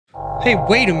Hey,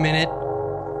 wait a minute.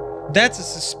 That's a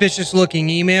suspicious looking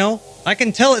email. I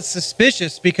can tell it's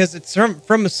suspicious because it's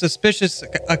from a suspicious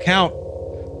account.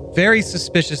 Very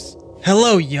suspicious.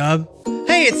 Hello, Yub.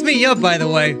 Hey, it's me, Yub, by the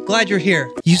way. Glad you're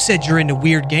here. You said you're into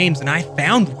weird games and I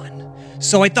found one.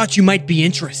 So I thought you might be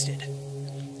interested.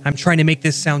 I'm trying to make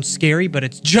this sound scary, but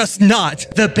it's just not.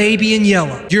 The Baby in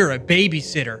Yellow. You're a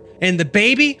babysitter. And the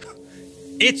baby,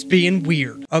 it's being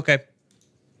weird. Okay.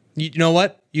 You know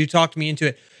what? You talked me into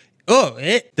it. Oh,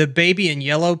 the Baby in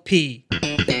Yellow pee. Ew.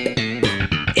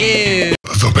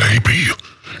 The baby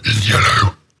in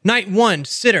yellow. Night 1,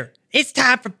 sitter. It's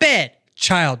time for bed.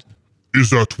 Child. Is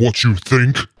that what you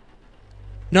think?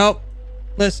 Nope.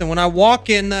 Listen, when I walk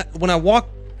in,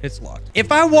 it's locked.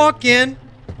 If I walk in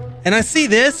and I see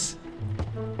this,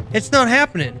 it's not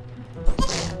happening.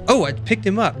 Oh, I picked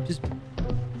him up.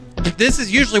 This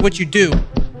is usually what you do.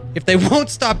 If they won't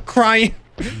stop crying,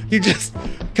 you just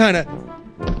kind of,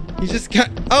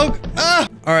 oh, ah!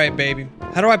 All right, baby.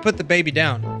 How do I put the baby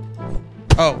down?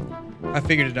 Oh, I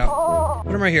figured it out.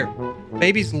 Put him right here.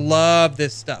 Babies love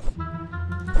this stuff.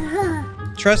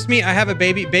 Trust me, I have a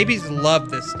baby. Babies love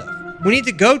this stuff. We need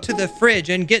to go to the fridge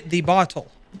and get the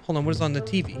bottle. Hold on, what is on the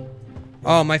TV?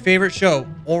 Oh, my favorite show,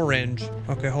 Orange.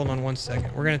 Okay, hold on 1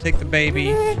 second. We're gonna take the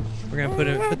baby. We're gonna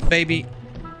put the baby.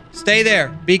 Stay there.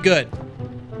 Be good.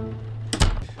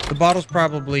 The bottle's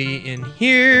probably in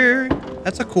here.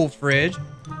 That's a cool fridge.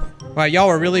 Wow, y'all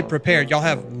are really prepared. Y'all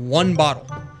have 1 bottle.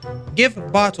 Give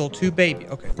bottle to baby.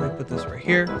 Okay, we'll put this right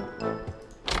here.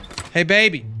 Hey,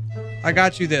 baby. I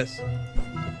got you this.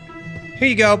 Here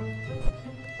you go.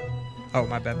 Oh,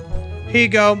 my bad. Here you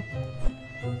go.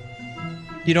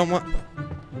 You don't want...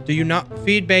 Do you not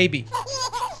feed baby?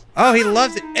 Oh, he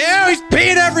loves it. Ew, he's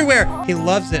peeing everywhere. He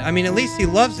loves it. I mean, at least he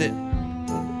loves it.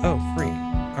 Oh, freak.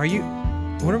 Are you...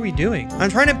 What are we doing? I'm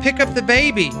trying to pick up the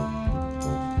baby.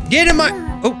 Get him,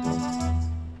 oh.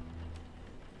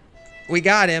 We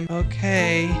got him.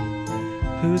 Okay.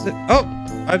 Who's a... Oh,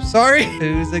 I'm sorry.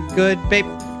 Who's a good baby?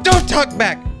 Don't talk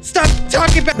back. Stop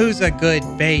talking back. Who's a good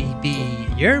baby?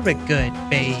 You're a good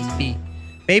baby.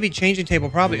 Baby changing table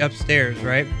probably upstairs,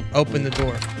 right? Open the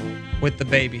door with the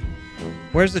baby.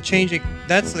 Where's the changing?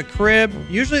 That's the crib.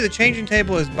 Usually the changing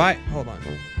table is by... Hold on.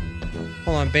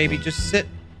 Hold on, baby. Just sit.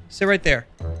 Sit right there.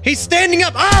 He's standing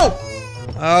up. Oh!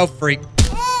 Oh, freak.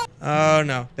 Oh,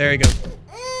 no. There he goes.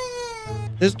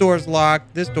 This door's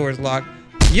locked. This door's locked.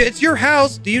 Yeah, it's your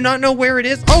house. Do you not know where it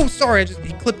is? Oh, sorry.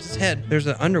 He clipped his head. There's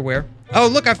an underwear. Oh,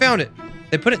 look. I found it.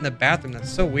 They put it in the bathroom.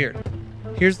 That's so weird.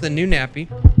 Here's the new nappy.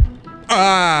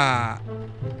 Ah!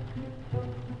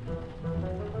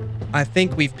 I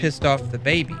think we've pissed off the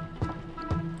baby.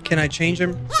 Can I change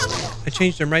him? I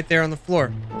changed him right there on the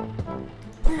floor.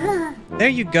 There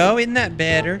you go. Isn't that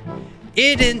better?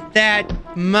 Isn't that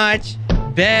much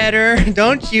better?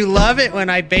 Don't you love it when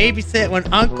I babysit when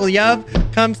Uncle Yub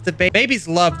comes to babies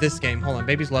love this game. Hold on.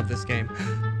 Babies love this game.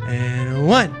 And a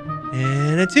 1.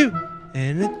 And a 2.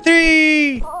 And a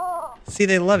 3. See,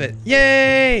 they love it.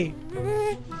 Yay!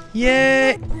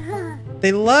 Yay!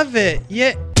 They love it.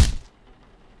 Yeah.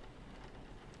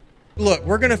 Look,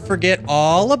 we're gonna forget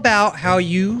all about how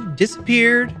you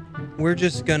disappeared. We're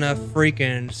just gonna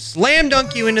freaking slam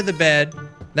dunk you into the bed.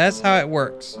 That's how it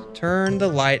works. Turn the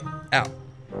light out.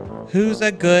 Who's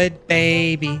a good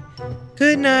baby?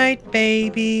 Good night,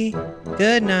 baby.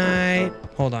 Good night.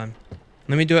 Hold on.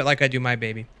 Let me do it like I do my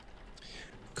baby.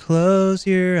 Close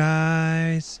your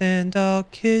eyes and I'll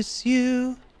kiss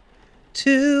you.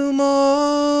 Tomorrow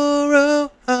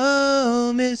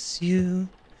I'll miss you.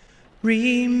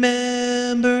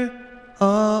 Remember,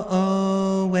 I'll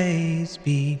always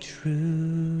be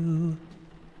true.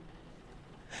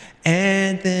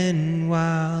 And then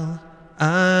while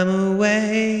I'm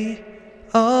away,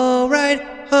 I'll write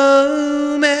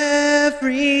home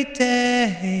every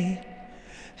day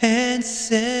and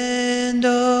send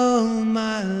all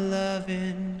my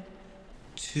loving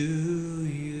to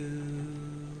you.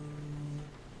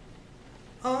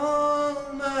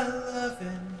 All my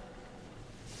loving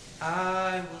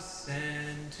I will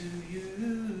send to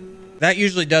you. That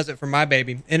usually does it for my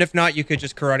baby. And if not, you could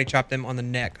just karate chop them on the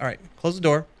neck. All right, close the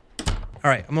door. All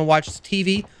right, I'm gonna watch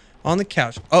TV on the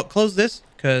couch. Oh, close this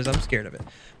because I'm scared of it.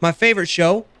 My favorite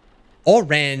show,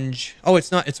 Orange. Oh,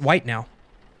 it's not, it's white now.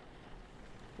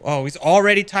 Oh, he's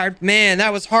already tired. Man,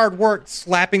 that was hard work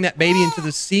slapping that baby into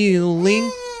the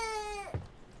ceiling.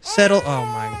 Settle. Oh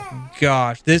my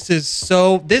gosh. This is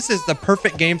the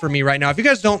perfect game for me right now. If you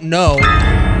guys don't know,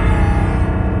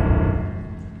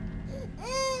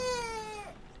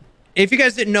 if you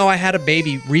guys didn't know, I had a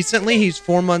baby recently. He's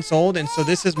 4 months old. And so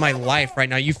this is my life right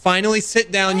now. You finally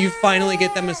sit down, you finally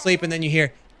get them to sleep, and then you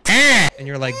hear, And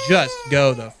you're like, just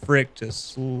go the frick to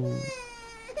sleep.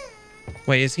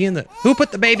 Wait, is he in the... Who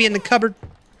put the baby in the cupboard?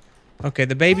 Okay,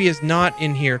 the baby is not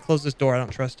in here. Close this door. I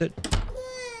don't trust it.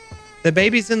 The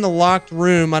baby's in the locked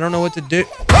room. I don't know what to do.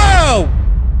 Oh!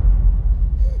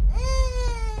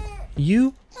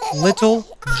 You little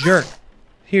jerk.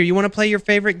 Here, you want to play your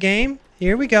favorite game?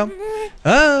 Here we go.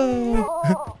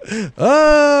 Oh.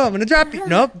 Oh, I'm going to drop you.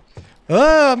 Nope.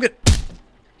 Oh, I'm good.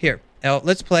 Here,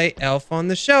 let's play Elf on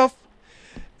the Shelf.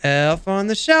 Elf on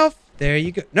the Shelf. There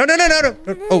you go. No, no, no, no, no.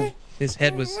 Oh, his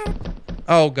head was...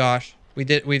 Oh, gosh.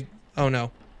 Oh,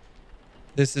 no.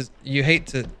 This is... You hate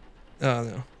to... Oh,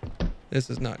 no. This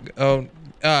is not good. Oh,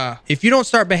 if you don't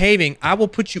start behaving, I will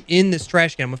put you in this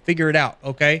trash can. I'm going to figure it out,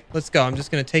 okay? Let's go. I'm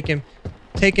just going to take him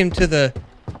to the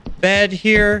bed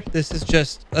here. This is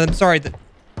just... I'm sorry.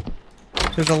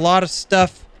 There's a lot of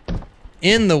stuff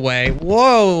in the way.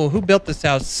 Whoa, who built this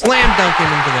house? Slam dunk him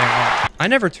into there. Oh, I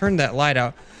never turned that light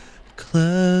out.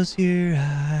 Close your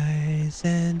eyes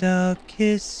and I'll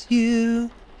kiss you.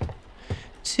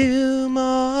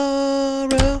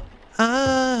 Tomorrow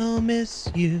I'll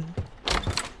miss you.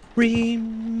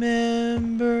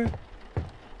 Remember,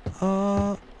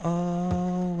 always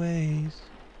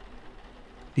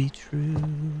be true.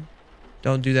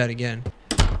 Don't do that again.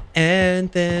 And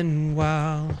then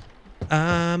while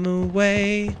I'm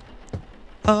away,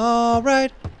 I'll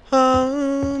write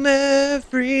home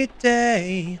every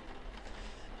day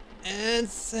and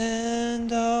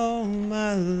send all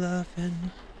my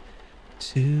loving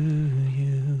to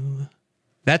you.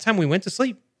 That time we went to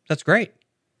sleep. That's great.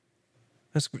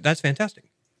 That's fantastic.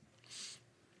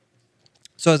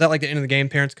 So is that like the end of the game?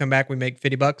 Parents come back, we make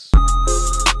 $50.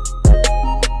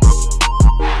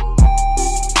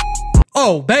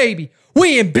 Oh, baby,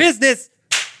 we in business.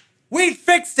 We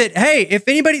fixed it. Hey, if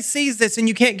anybody sees this and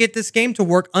you can't get this game to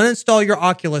work, uninstall your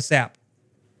Oculus app.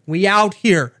 We out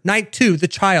here. Night 2, the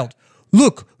child.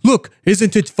 Look,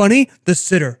 isn't it funny? The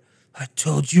sitter. I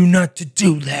told you not to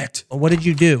do that. What did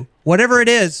you do? Whatever it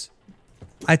is,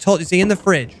 I told you. See, in the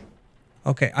fridge.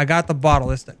 Okay, I got the bottle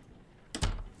this thing.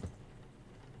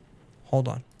 Hold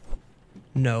on.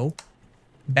 No.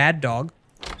 Bad dog.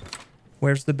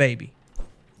 Where's the baby?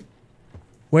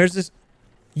 Where's this?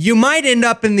 You might end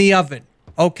up in the oven,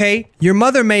 okay? Your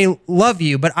mother may love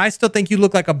you, but I still think you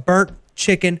look like a burnt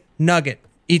chicken nugget.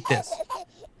 Eat this.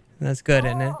 That's good,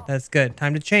 isn't it? That's good.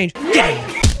 Time to change.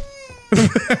 Gang!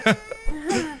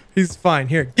 He's fine.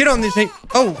 Here, get on the change.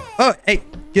 Oh, hey,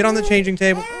 get on the changing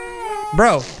table.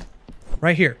 Bro,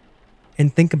 right here.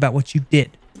 And think about what you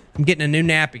did. I'm getting a new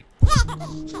nappy.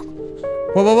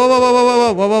 Whoa, whoa, whoa, whoa, whoa,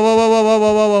 whoa, whoa, whoa, whoa, whoa, whoa, whoa,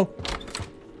 whoa, whoa, whoa.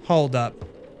 Hold up.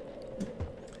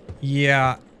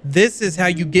 Yeah, this is how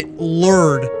you get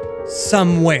lured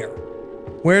somewhere.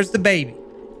 Where's the baby?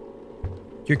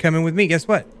 You're coming with me. Guess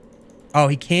what? Oh,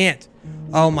 he can't.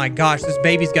 Oh my gosh, this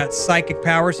baby's got psychic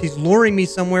powers. He's luring me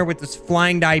somewhere with this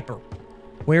flying diaper.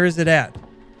 Where is it at?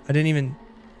 I didn't even...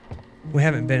 We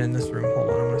haven't been in this room. Hold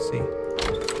on, I want to see.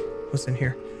 What's in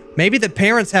here? Maybe the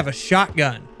parents have a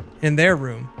shotgun in their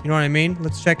room. You know what I mean?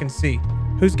 Let's check and see.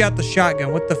 Who's got the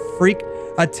shotgun? What the freak?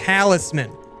 A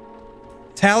talisman.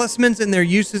 Talismans and their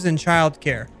uses in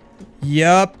childcare.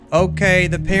 Yup. Okay,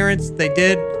 the parents,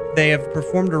 they have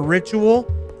performed a ritual.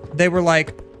 They were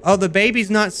like, oh, the baby's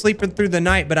not sleeping through the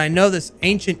night, but I know this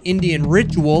ancient Indian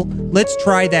ritual. Let's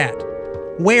try that.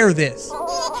 Wear this.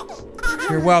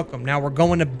 You're welcome. Now we're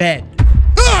going to bed.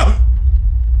 Ah!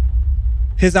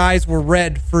 His eyes were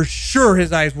red. For sure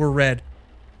his eyes were red.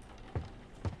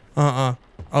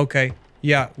 Okay.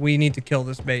 Yeah, we need to kill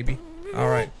this baby. All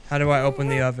right. How do I open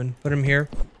the oven? Put him here.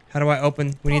 How do I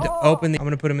open? We need to open the... I'm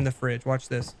going to put him in the fridge. Watch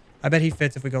this. I bet he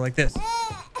fits if we go like this.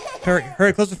 Hurry,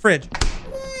 hurry, close the fridge.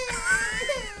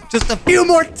 Just a few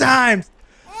more times.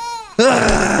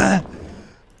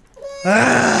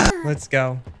 Let's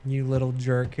go, you little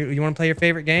jerk. You want to play your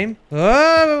favorite game?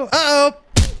 Oh,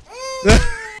 uh-oh.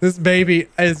 This baby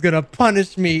is going to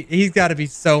punish me. He's got to be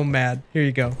so mad. Here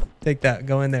you go. Take that.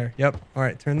 Go in there. Yep. All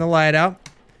right. Turn the light out.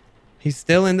 He's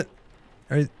still in the...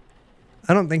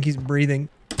 I don't think he's breathing.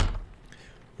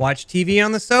 Watch TV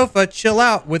on the sofa. Chill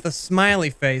out with a smiley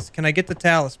face. Can I get the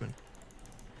talisman?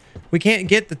 We can't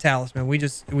get the talisman.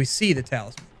 We see the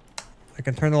talisman. I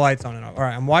can turn the lights on and off. All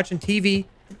right. I'm watching TV.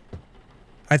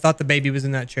 I thought the baby was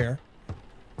in that chair.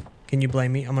 Can you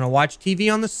blame me? I'm going to watch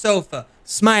TV on the sofa.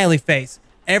 Smiley face.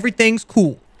 Everything's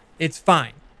cool. It's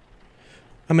fine.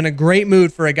 I'm in a great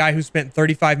mood for a guy who spent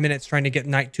 35 minutes trying to get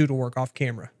night 2 to work off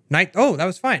camera. Oh, that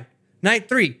was fine. Night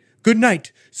 3. Good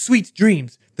night. Sweet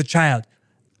dreams. The child.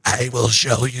 I will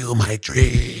show you my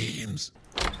dreams.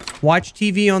 Watch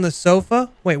TV on the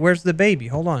sofa. Wait, where's the baby?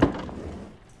 Hold on.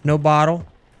 No bottle.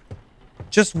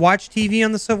 Just watch TV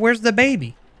on the sofa. Where's the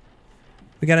baby?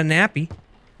 We got a nappy.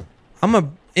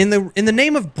 In the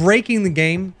name of breaking the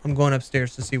game, I'm going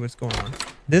upstairs to see what's going on.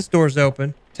 This door's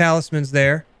open. Talisman's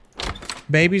there.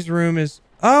 Baby's room is...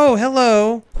 Oh,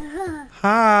 hello.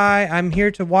 Hi, I'm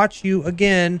here to watch you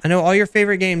again. I know all your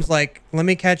favorite games, like Let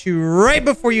Me Catch You Right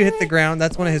Before You Hit the Ground.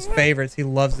 That's one of his favorites. He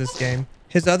loves this game.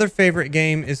 His other favorite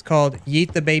game is called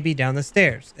Yeet the Baby Down the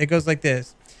Stairs. It goes like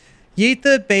this. Yeet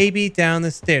the baby down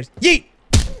the stairs. Yeet!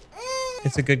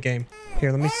 It's a good game.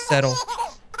 Here, let me settle.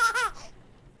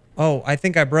 Oh, I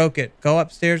think I broke it. Go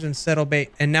upstairs and settle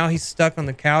bait. And now he's stuck on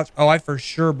the couch. Oh, I for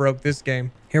sure broke this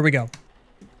game. Here we go.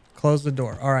 Close the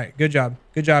door. All right, good job.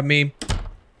 Good job, me.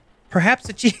 Perhaps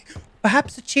a cheese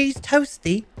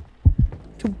toasty.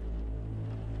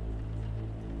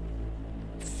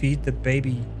 Feed the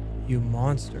baby, you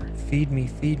monster. Feed me,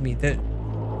 feed me. That.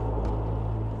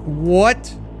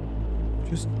 What?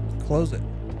 Just close it.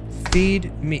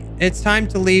 Feed me. It's time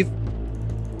to leave.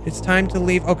 It's time to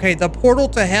leave. Okay, the portal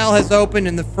to hell has opened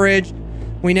in the fridge.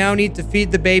 We now need to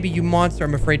feed the baby, you monster.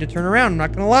 I'm afraid to turn around. I'm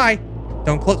not gonna lie.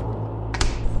 Don't close.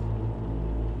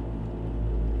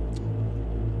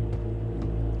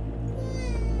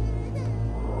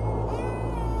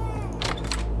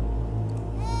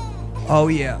 Oh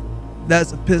yeah,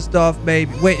 that's a pissed off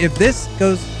baby. Wait, if this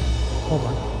goes, hold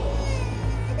on.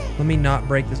 Let me not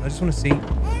break this. I just want to see.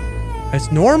 It's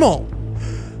normal.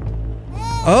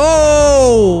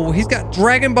 Oh, he's got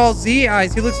Dragon Ball Z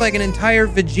eyes. He looks like an entire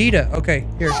Vegeta. Okay,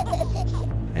 here.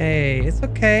 Hey, it's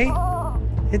okay.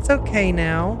 It's okay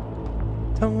now.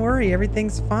 Don't worry,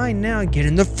 everything's fine now. Get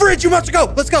in the fridge, you monster,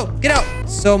 go. Let's go, get out.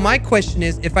 So my question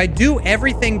is, if I do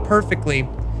everything perfectly,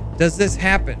 does this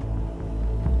happen?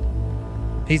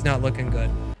 He's not looking good.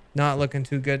 Not looking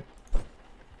too good.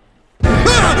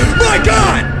 Ah, my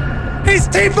God! He's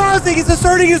T-posing! He's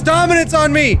asserting his dominance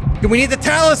on me! We need the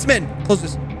talisman! Close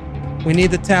this. We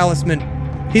need the talisman.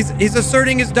 He's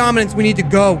asserting his dominance. We need to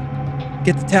go.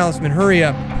 Get the talisman. Hurry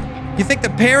up. You think the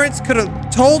parents could have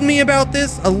told me about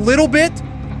this a little bit?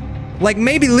 Like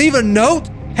maybe leave a note?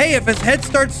 Hey, if his head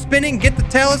starts spinning, get the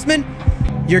talisman.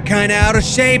 You're kind of out of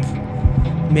shape.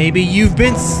 Maybe you've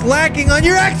been slacking on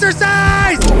your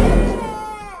exercise!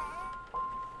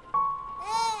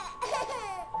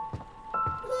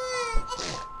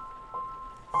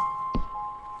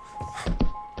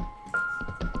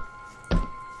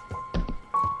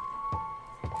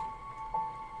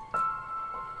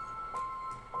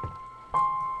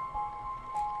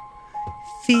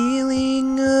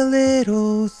 Feeling a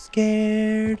little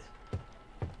scared.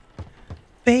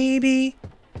 Baby,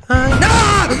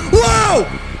 Whoa!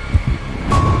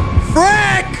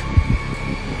 Frick!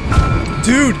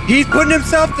 Dude, he's putting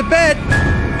himself to bed.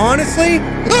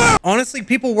 Honestly,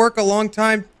 people work a long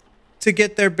time to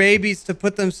get their babies to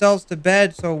put themselves to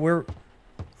bed, so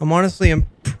I'm honestly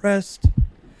impressed.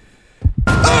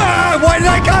 Why did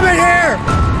I come in here?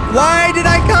 Why did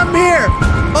I come here?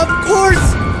 Of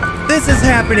course, this is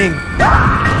happening.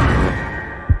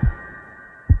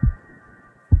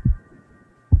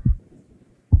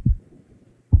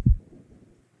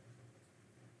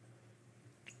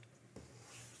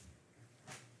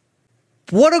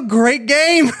 What a great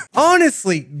game.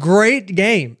 Honestly, great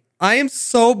game. I am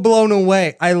so blown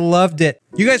away. I loved it.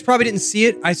 You guys probably didn't see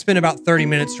it. I spent about 30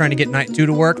 minutes trying to get night 2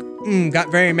 to work.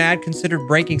 Got very mad, considered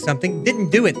breaking something. Didn't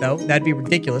do it though. That'd be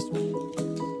ridiculous.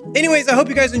 Anyways, I hope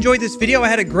you guys enjoyed this video. I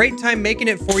had a great time making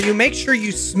it for you. Make sure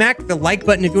you smack the like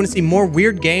button. If you want to see more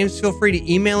weird games, feel free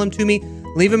to email them to me.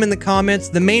 Leave them in the comments.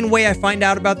 The main way I find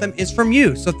out about them is from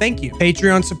you, so thank you.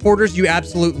 Patreon supporters, you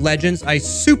absolute legends. I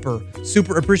super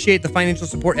appreciate the financial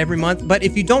support every month, but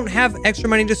if you don't have extra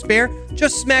money to spare,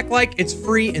 just smack like. It's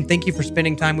free, and thank you for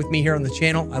spending time with me here on the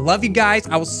channel. I love you guys.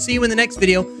 I will see you in the next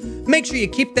video. Make sure you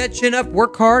keep that chin up,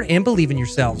 work hard, and believe in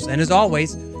yourselves. And as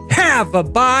always, have a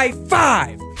bye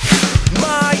 5.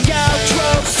 My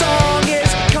outro song is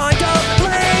kind of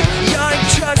lame. I'm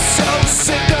just so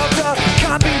sick.